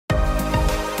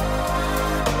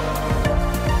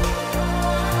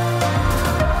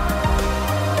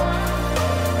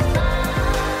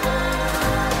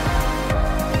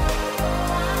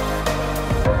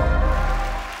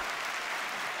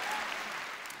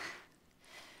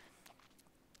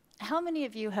How many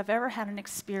of you have ever had an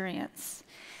experience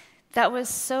that was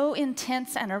so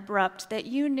intense and abrupt that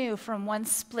you knew from one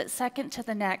split second to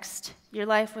the next, your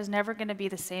life was never going to be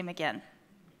the same again?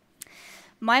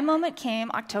 My moment came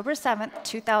October 7th,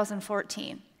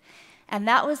 2014, and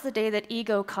that was the day that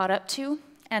ego caught up to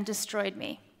and destroyed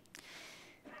me.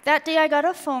 That day I got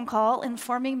a phone call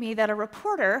informing me that a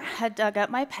reporter had dug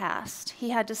up my past. He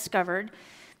had discovered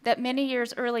that many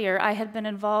years earlier I had been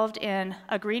involved in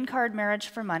a green card marriage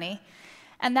for money,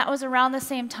 and that was around the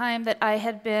same time that I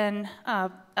had been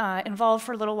involved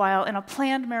for a little while in a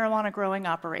planned marijuana growing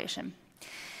operation.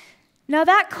 Now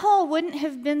that call wouldn't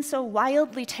have been so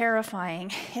wildly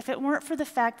terrifying if it weren't for the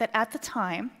fact that at the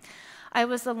time, I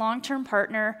was the long-term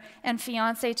partner and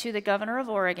fiance to the governor of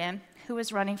Oregon, who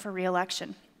was running for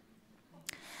re-election.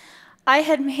 I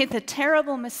had made the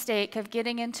terrible mistake of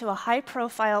getting into a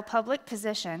high-profile public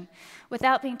position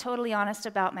without being totally honest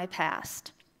about my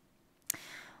past.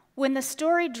 When the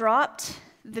story dropped,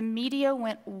 the media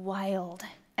went wild,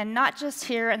 and not just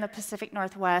here in the Pacific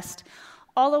Northwest,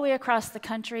 all the way across the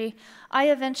country. I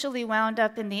eventually wound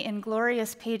up in the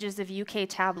inglorious pages of UK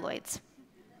tabloids.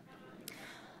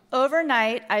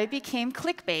 Overnight, I became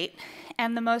clickbait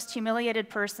and the most humiliated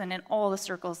person in all the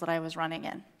circles that I was running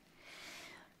in.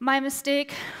 My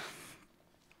mistake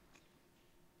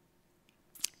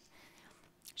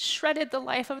shredded the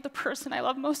life of the person I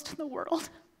love most in the world.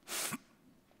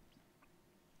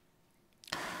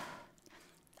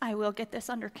 I will get this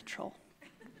under control. We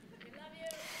love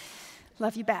you.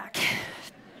 Love you back.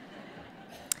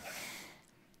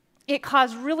 It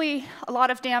caused really a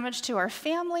lot of damage to our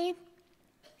family,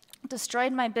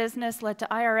 destroyed my business, led to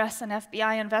IRS and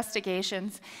FBI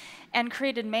investigations, and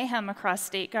created mayhem across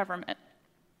state government.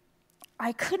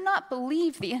 I could not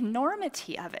believe the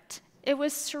enormity of it. It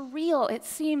was surreal. It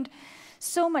seemed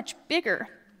so much bigger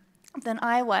than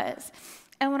I was.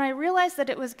 And when I realized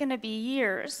that it was going to be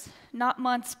years, not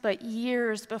months, but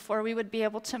years before we would be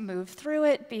able to move through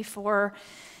it, before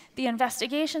the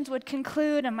investigations would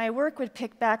conclude and my work would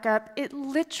pick back up, it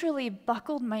literally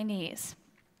buckled my knees.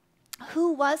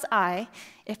 Who was I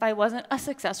if I wasn't a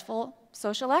successful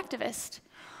social activist,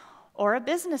 or a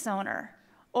business owner,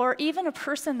 or even a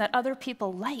person that other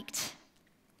people liked?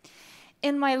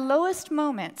 In my lowest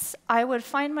moments, I would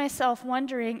find myself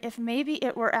wondering if maybe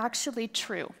it were actually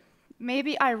true.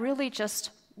 Maybe I really just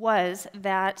was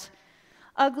that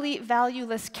ugly,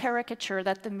 valueless caricature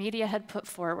that the media had put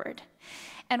forward.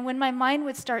 And when my mind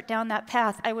would start down that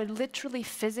path, I would literally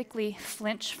physically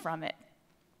flinch from it.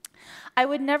 I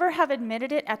would never have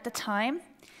admitted it at the time,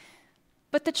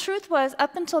 but the truth was,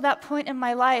 up until that point in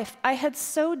my life, I had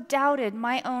so doubted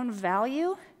my own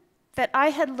value that I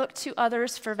had looked to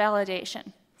others for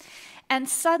validation. And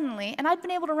suddenly, and I'd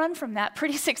been able to run from that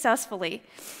pretty successfully,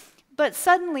 but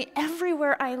suddenly,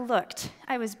 everywhere I looked,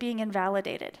 I was being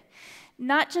invalidated.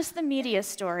 Not just the media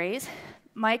stories,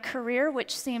 my career,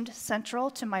 which seemed central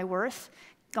to my worth,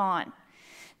 gone.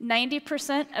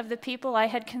 90% of the people I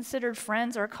had considered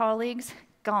friends or colleagues,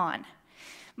 gone.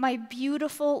 My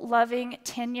beautiful, loving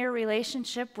 10-year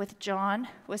relationship with John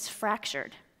was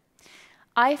fractured.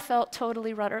 I felt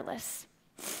totally rudderless.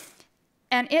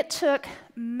 And it took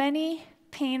many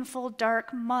painful,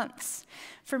 dark months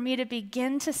for me to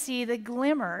begin to see the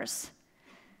glimmers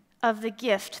of the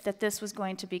gift that this was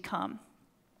going to become.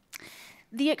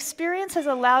 The experience has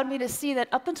allowed me to see that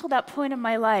up until that point in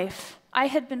my life, I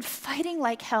had been fighting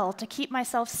like hell to keep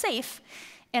myself safe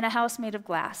in a house made of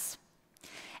glass.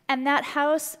 And that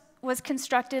house was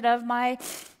constructed of my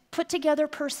put-together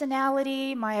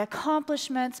personality, my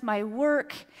accomplishments, my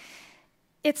work.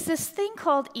 It's this thing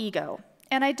called ego.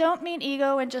 And I don't mean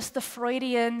ego in just the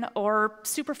Freudian or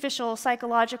superficial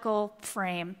psychological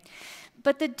frame,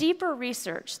 but the deeper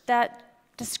research that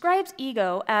describes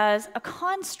ego as a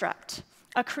construct,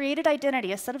 a created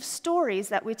identity, a set of stories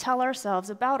that we tell ourselves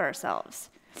about ourselves.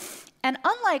 And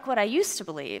unlike what I used to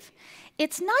believe,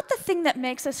 it's not the thing that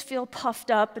makes us feel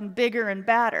puffed up and bigger and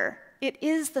badder. It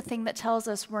is the thing that tells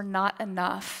us we're not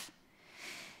enough.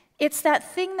 It's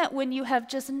that thing that when you have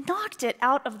just knocked it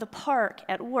out of the park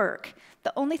at work,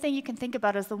 the only thing you can think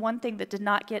about is the one thing that did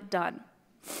not get done.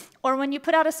 Or when you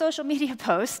put out a social media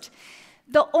post,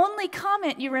 the only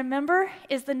comment you remember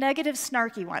is the negative,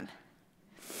 snarky one.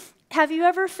 Have you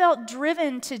ever felt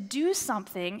driven to do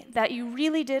something that you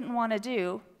really didn't want to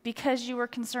do because you were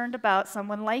concerned about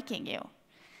someone liking you?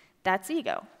 That's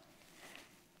ego.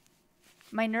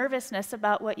 My nervousness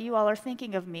about what you all are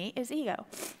thinking of me is ego.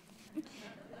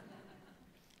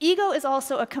 Ego is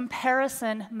also a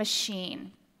comparison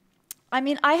machine. I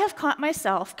mean, I have caught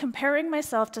myself comparing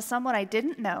myself to someone I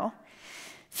didn't know,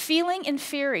 feeling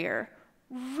inferior,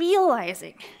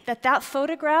 realizing that that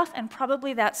photograph and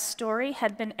probably that story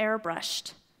had been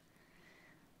airbrushed.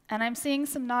 And I'm seeing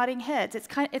some nodding heads. It's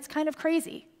kind of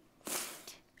crazy.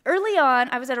 Early on,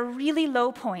 I was at a really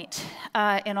low point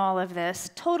in all of this,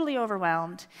 totally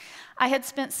overwhelmed. I had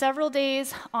spent several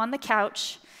days on the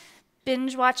couch,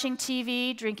 binge watching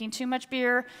TV, drinking too much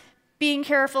beer, being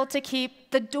careful to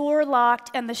keep the door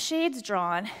locked and the shades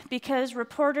drawn because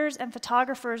reporters and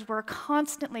photographers were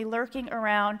constantly lurking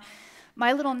around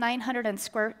my little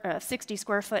 960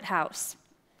 square foot house.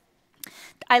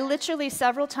 I literally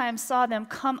several times saw them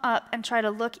come up and try to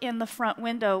look in the front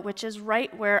window, which is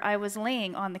right where I was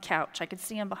laying on the couch. I could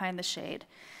see them behind the shade.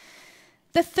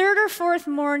 The third or fourth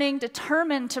morning,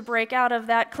 determined to break out of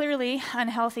that clearly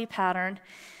unhealthy pattern,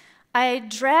 I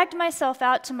dragged myself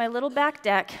out to my little back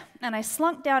deck and I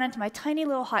slunk down into my tiny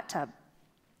little hot tub.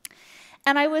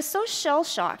 And I was so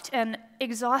shell-shocked and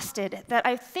exhausted that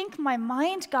I think my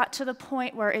mind got to the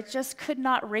point where it just could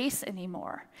not race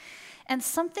anymore. And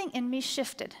something in me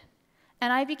shifted,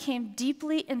 and I became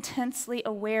deeply, intensely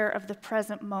aware of the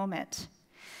present moment.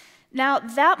 Now,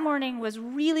 that morning was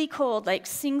really cold, like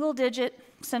single-digit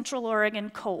Central Oregon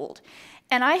cold.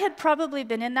 And I had probably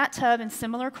been in that tub in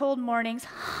similar cold mornings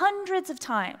hundreds of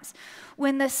times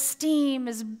when the steam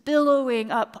is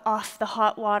billowing up off the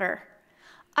hot water.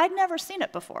 I'd never seen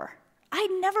it before.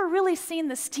 I'd never really seen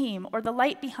the steam or the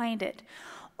light behind it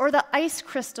or the ice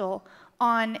crystal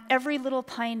on every little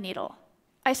pine needle.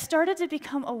 I started to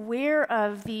become aware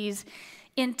of these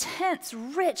intense,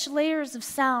 rich layers of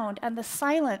sound and the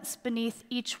silence beneath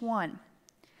each one.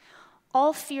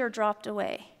 All fear dropped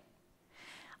away.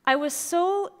 I was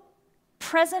so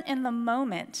present in the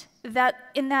moment that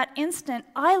in that instant,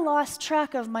 I lost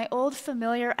track of my old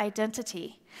familiar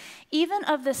identity, even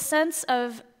of the sense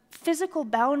of physical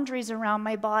boundaries around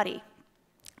my body.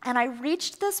 And I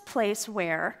reached this place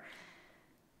where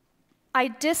I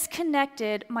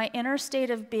disconnected my inner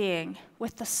state of being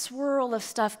with the swirl of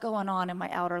stuff going on in my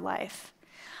outer life.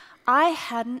 I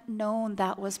hadn't known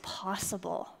that was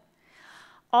possible.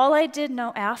 All I did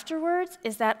know afterwards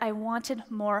is that I wanted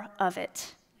more of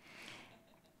it.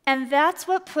 And that's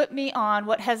what put me on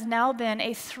what has now been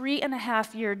a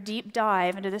 3.5-year deep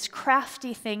dive into this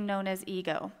crafty thing known as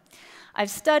ego. I've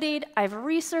studied, I've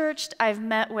researched, I've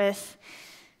met with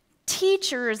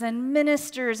teachers and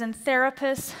ministers and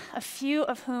therapists, a few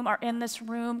of whom are in this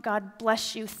room. God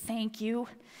bless you, thank you.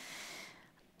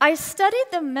 I studied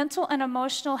the mental and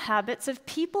emotional habits of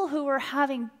people who were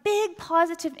having big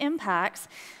positive impacts,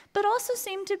 but also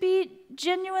seemed to be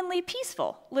genuinely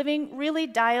peaceful, living really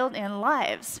dialed in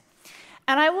lives.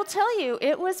 And I will tell you,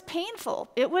 it was painful.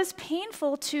 It was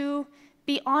painful to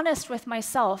be honest with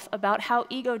myself about how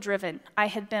ego-driven I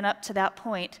had been up to that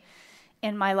point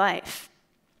in my life.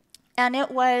 And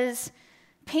it was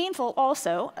painful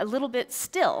also, a little bit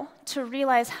still, to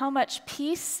realize how much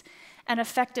peace and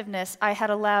effectiveness I had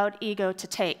allowed ego to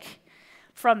take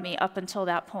from me up until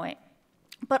that point.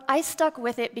 But I stuck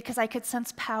with it because I could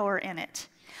sense power in it.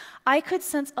 I could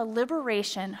sense a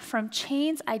liberation from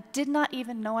chains I did not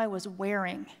even know I was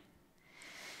wearing.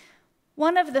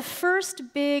 One of the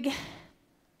first big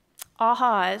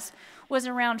ahas was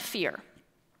around fear.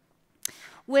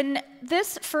 When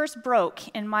this first broke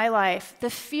in my life, the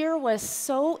fear was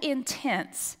so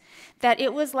intense that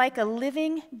it was like a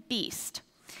living beast.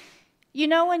 You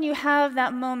know when you have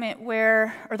that moment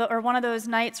where, or one of those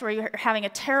nights where you're having a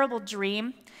terrible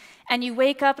dream, and you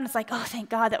wake up and it's like, oh, thank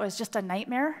God, that was just a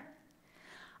nightmare?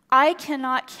 I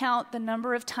cannot count the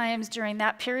number of times during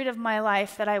that period of my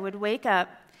life that I would wake up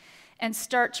and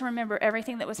start to remember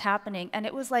everything that was happening, and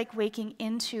it was like waking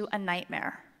into a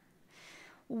nightmare.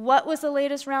 What was the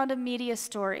latest round of media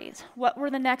stories? What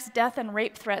were the next death and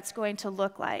rape threats going to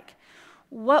look like?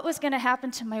 What was going to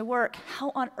happen to my work?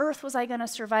 How on earth was I going to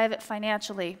survive it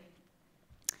financially?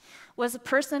 Was the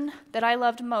person that I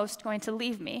loved most going to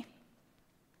leave me?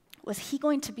 Was he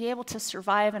going to be able to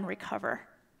survive and recover?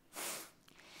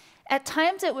 At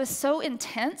times it was so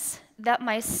intense that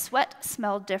my sweat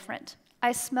smelled different.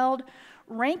 I smelled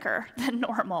ranker than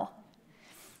normal.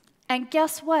 And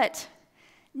guess what?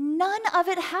 None of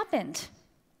it happened.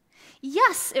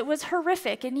 Yes, it was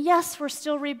horrific, and yes, we're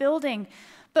still rebuilding,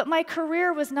 but my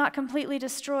career was not completely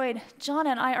destroyed. John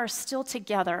and I are still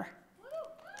together.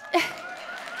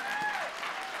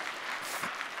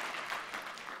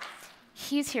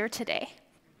 He's here today.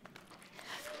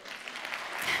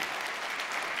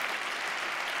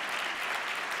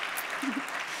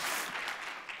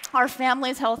 Our family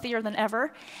is healthier than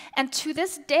ever, and to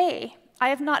this day, I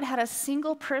have not had a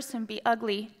single person be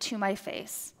ugly to my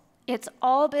face. It's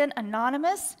all been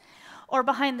anonymous or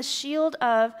behind the shield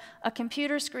of a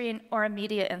computer screen or a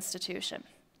media institution.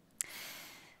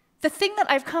 The thing that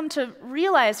I've come to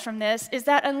realize from this is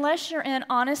that unless you're in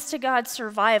honest-to-God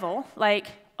survival, like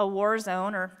a war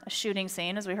zone or a shooting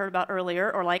scene, as we heard about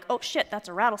earlier, or like, oh shit, that's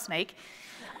a rattlesnake,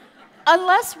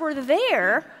 unless we're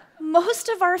there, most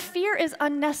of our fear is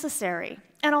unnecessary,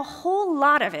 and a whole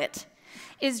lot of it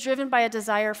is driven by a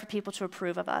desire for people to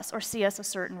approve of us or see us a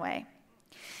certain way.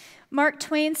 Mark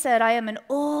Twain said, "I am an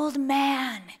old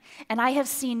man, and I have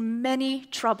seen many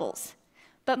troubles,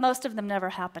 but most of them never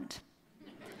happened."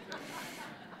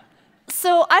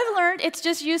 So I've learned it's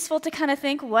just useful to kind of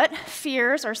think, what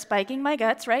fears are spiking my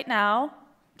guts right now,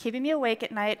 keeping me awake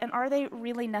at night, and are they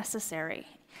really necessary?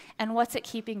 And what's it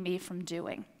keeping me from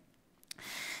doing?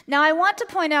 Now, I want to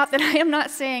point out that I am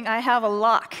not saying I have a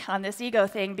lock on this ego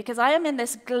thing, because I am in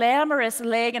this glamorous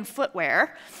leg and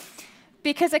footwear,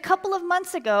 because a couple of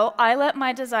months ago, I let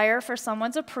my desire for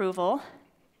someone's approval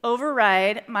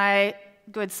override my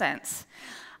good sense.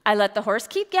 I let the horse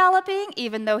keep galloping,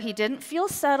 even though he didn't feel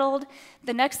settled.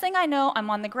 The next thing I know, I'm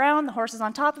on the ground, the horse is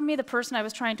on top of me, the person I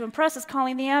was trying to impress is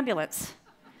calling the ambulance.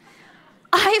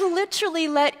 I literally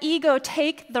let ego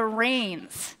take the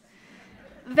reins.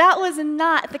 That was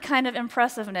not the kind of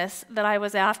impressiveness that I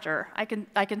was after. I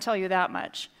can tell you that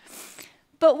much.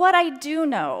 But what I do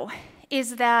know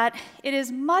is that it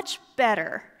is much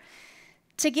better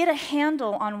to get a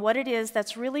handle on what it is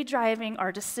that's really driving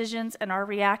our decisions and our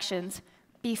reactions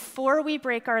before we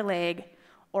break our leg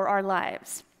or our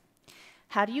lives.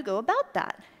 How do you go about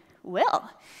that?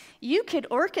 Well, you could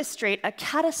orchestrate a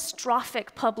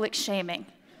catastrophic public shaming.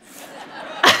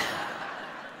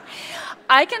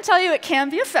 I can tell you it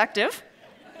can be effective.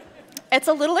 It's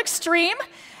a little extreme,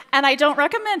 and I don't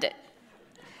recommend it.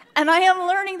 And I am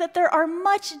learning that there are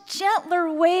much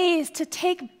gentler ways to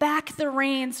take back the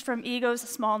reins from ego's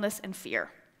smallness and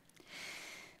fear.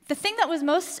 The thing that was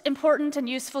most important and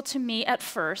useful to me at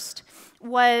first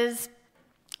was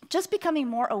just becoming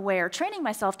more aware, training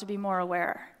myself to be more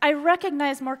aware. I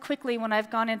recognize more quickly when I've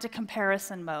gone into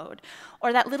comparison mode,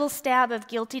 or that little stab of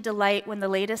guilty delight when the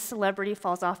latest celebrity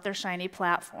falls off their shiny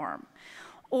platform,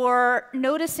 or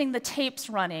noticing the tapes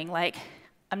running, like,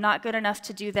 I'm not good enough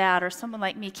to do that, or someone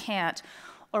like me can't,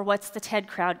 or what's the TED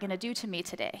crowd gonna do to me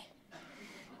today?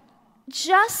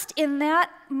 Just in that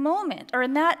moment, or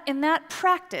in that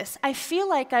practice, I feel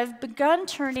like I've begun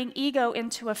turning ego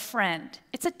into a friend.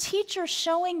 It's a teacher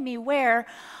showing me where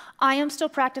I am still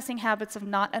practicing habits of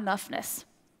not enoughness.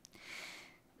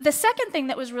 The second thing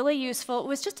that was really useful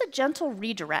was just a gentle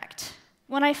redirect.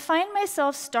 When I find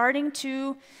myself starting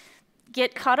to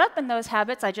get caught up in those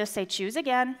habits, I just say, choose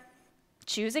again,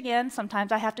 choose again.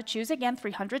 Sometimes I have to choose again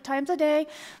 300 times a day,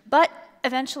 but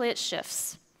eventually it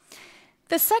shifts.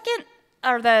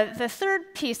 The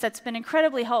third piece that's been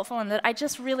incredibly helpful and that I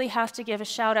just really have to give a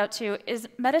shout out to is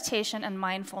meditation and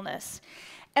mindfulness.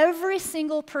 Every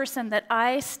single person that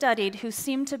I studied who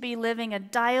seemed to be living a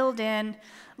dialed-in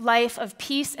life of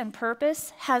peace and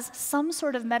purpose has some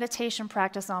sort of meditation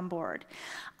practice on board.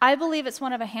 I believe it's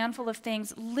one of a handful of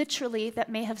things, literally, that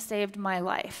may have saved my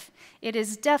life. It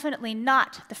is definitely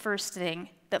not the first thing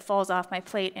that falls off my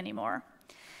plate anymore.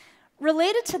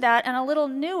 Related to that, and a little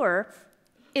newer,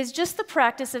 is just the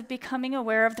practice of becoming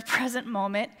aware of the present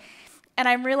moment. And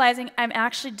I'm realizing I'm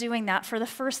actually doing that for the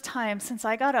first time since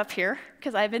I got up here,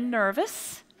 because I've been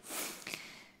nervous.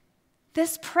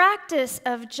 This practice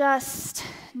of just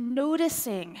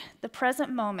noticing the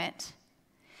present moment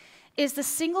is the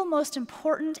single most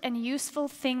important and useful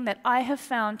thing that I have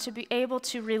found to be able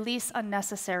to release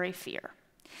unnecessary fear.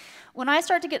 When I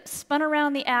start to get spun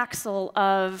around the axle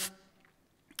of,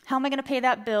 how am I going to pay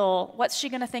that bill? What's she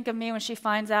going to think of me when she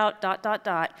finds out, ...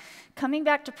 Coming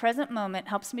back to present moment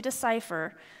helps me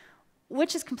decipher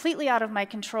which is completely out of my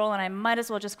control and I might as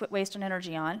well just quit wasting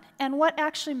energy on, and what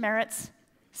actually merits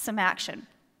some action.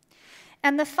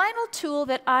 And the final tool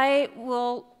that I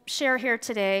will share here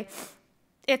today,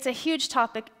 it's a huge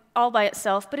topic all by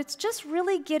itself, but it's just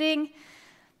really getting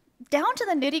down to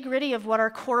the nitty-gritty of what our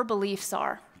core beliefs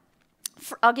are.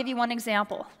 I'll give you one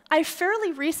example. I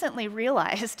fairly recently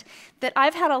realized that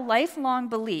I've had a lifelong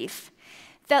belief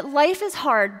that life is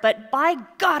hard, but by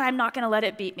God, I'm not going to let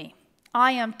it beat me.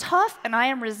 I am tough and I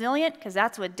am resilient because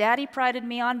that's what Daddy prided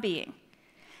me on being.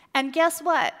 And guess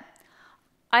what?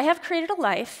 I have created a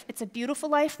life. It's a beautiful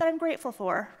life that I'm grateful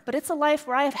for, but it's a life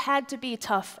where I have had to be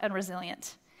tough and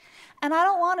resilient. And I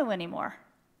don't want to anymore.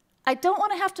 I don't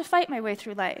want to have to fight my way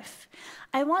through life.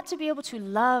 I want to be able to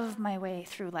love my way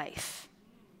through life.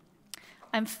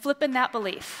 I'm flipping that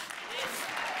belief.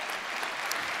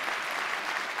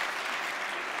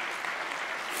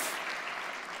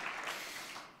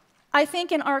 I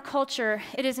think in our culture,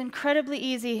 it is incredibly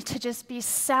easy to just be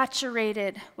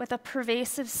saturated with a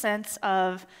pervasive sense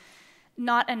of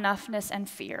not enoughness and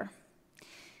fear.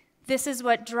 This is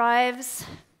what drives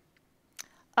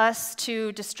us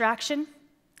to distraction.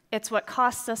 It's what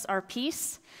costs us our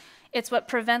peace. It's what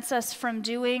prevents us from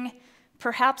doing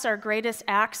perhaps our greatest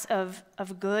acts of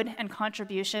good and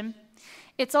contribution.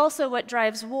 It's also what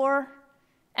drives war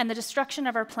and the destruction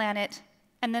of our planet,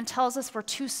 and then tells us we're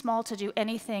too small to do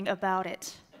anything about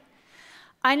it.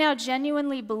 I now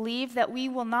genuinely believe that we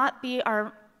will not be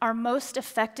our most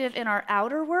effective in our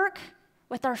outer work,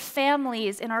 with our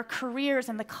families, in our careers,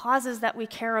 and the causes that we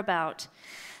care about,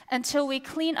 until we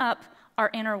clean up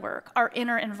our inner work, our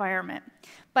inner environment,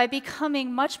 by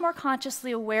becoming much more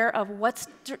consciously aware of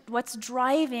what's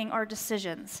driving our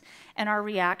decisions and our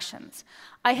reactions.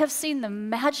 I have seen the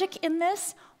magic in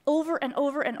this over and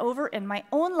over and over in my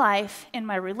own life, in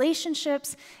my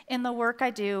relationships, in the work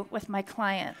I do with my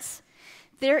clients.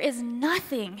 There is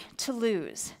nothing to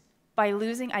lose by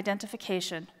losing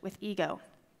identification with ego.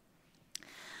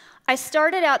 I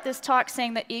started out this talk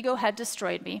saying that ego had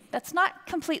destroyed me. That's not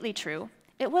completely true.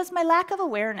 It was my lack of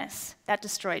awareness that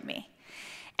destroyed me.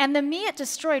 And the me it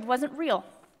destroyed wasn't real.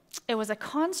 It was a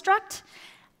construct,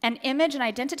 an image, an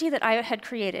identity that I had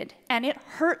created, and it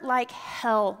hurt like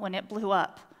hell when it blew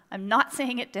up. I'm not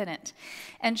saying it didn't.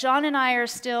 And John and I are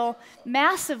still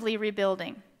massively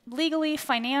rebuilding, legally,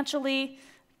 financially,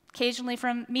 occasionally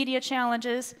from media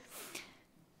challenges.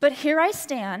 But here I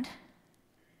stand.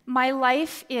 My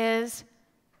life is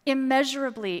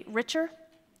immeasurably richer,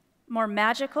 more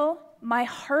magical. My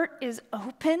heart is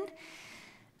open,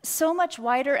 so much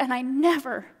wider, and I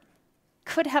never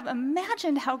could have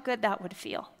imagined how good that would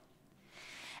feel.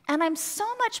 And I'm so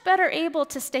much better able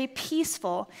to stay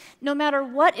peaceful no matter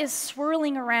what is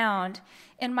swirling around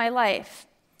in my life.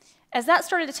 As that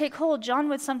started to take hold, John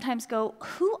would sometimes go,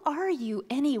 "Who are you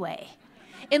anyway?"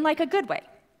 in like a good way.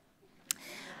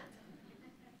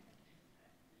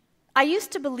 I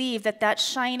used to believe that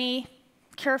shiny,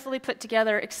 carefully put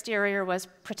together exterior was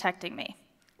protecting me.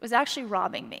 It was actually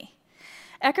robbing me.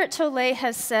 Eckhart Tolle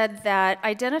has said that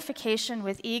identification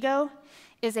with ego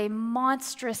is a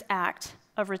monstrous act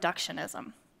of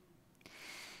reductionism.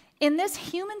 In this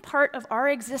human part of our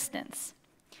existence,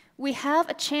 we have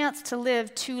a chance to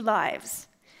live two lives.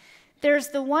 There's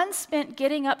the one spent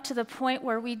getting up to the point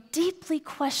where we deeply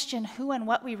question who and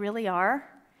what we really are,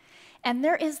 and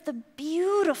there is the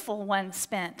beautiful one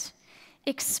spent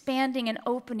expanding and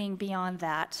opening beyond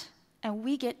that, and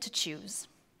we get to choose.